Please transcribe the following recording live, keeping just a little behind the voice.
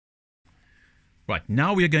Right,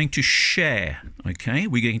 now we are going to share, okay?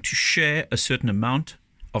 We're going to share a certain amount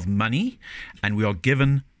of money, and we are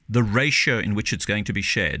given the ratio in which it's going to be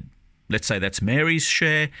shared. Let's say that's Mary's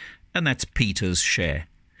share, and that's Peter's share.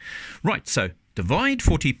 Right, so divide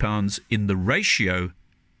 £40 in the ratio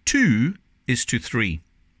 2 is to 3.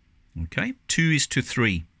 Okay, 2 is to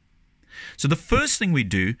 3. So the first thing we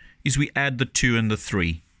do is we add the 2 and the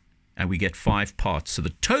 3, and we get 5 parts. So the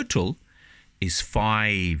total is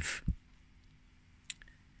 5.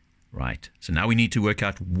 Right, so now we need to work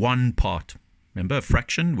out one part. Remember, a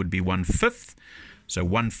fraction would be 1/5. So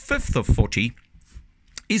 1/5 of 40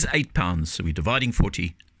 is £8. So we're dividing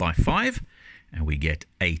 40 by 5, and we get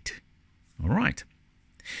 8. All right.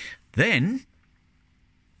 Then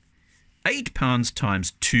 £8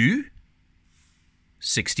 times 2,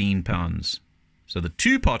 £16. So the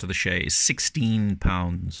 2 part of the share is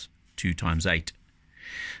 £16. 2 times 8.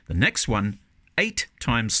 The next one, 8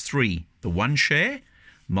 times 3. The 1 share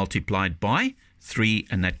multiplied by 3,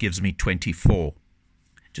 and that gives me 24.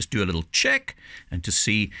 Just do a little check, and to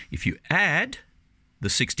see if you add the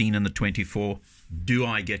 16 and the 24, do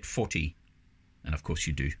I get 40? And of course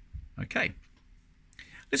you do. Okay.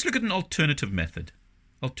 Let's look at an alternative method.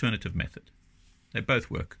 Alternative method. They both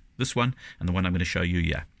work. This one and the one I'm going to show you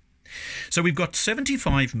here. So we've got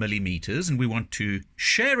 75 millimeters, and we want to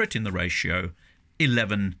share it in the ratio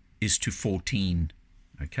 11 is to 14.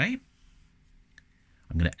 Okay.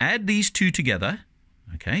 I'm going to add these two together,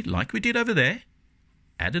 okay, like we did over there.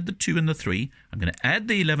 Added the 2 and the 3. I'm going to add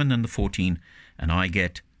the 11 and the 14, and I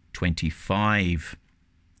get 25.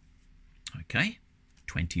 Okay,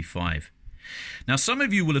 25. Now, some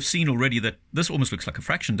of you will have seen already that this almost looks like a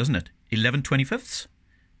fraction, doesn't it? 11 25ths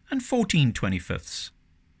and 14 25ths.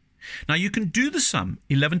 Now, you can do the sum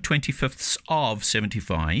 11 25ths of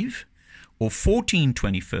 75 or 14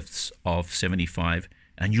 25ths of 75,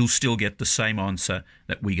 and you'll still get the same answer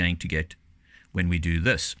that we're going to get when we do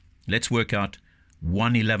this. Let's work out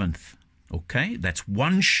 1/11th. Okay, that's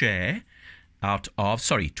one share out of,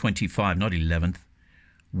 25, not 11th.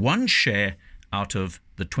 One share out of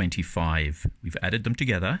the 25. We've added them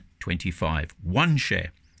together, 25. One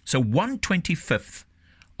share. So 1/25th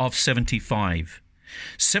of 75.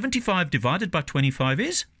 75 divided by 25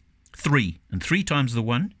 is 3. And 3 times the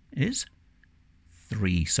 1 is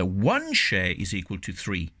 3. So 1 share is equal to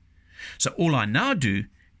 3. So all I now do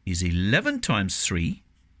is 11 times 3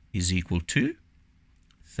 is equal to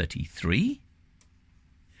 33.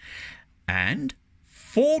 And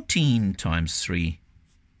 14 times 3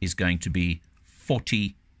 is going to be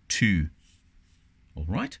 42. All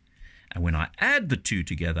right? And when I add the 2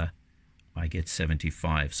 together, I get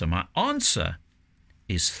 75. So my answer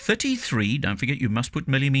is 33. Don't forget, you must put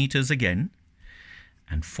millimeters again.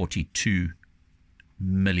 And 42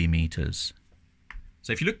 millimeters.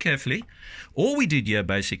 So if you look carefully, all we did here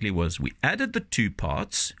basically was we added the 2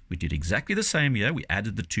 parts. We did exactly the same here. We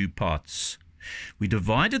added the 2 parts. We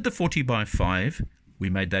divided the 40 by 5. We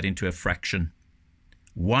made that into a fraction.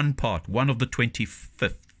 One part, 1 of the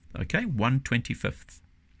 25th. Okay, 1/25th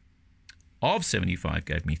of 75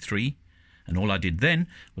 gave me 3. And all I did then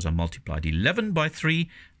was I multiplied 11 by 3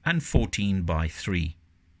 and 14 by 3.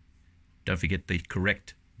 Don't forget the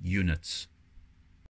correct units.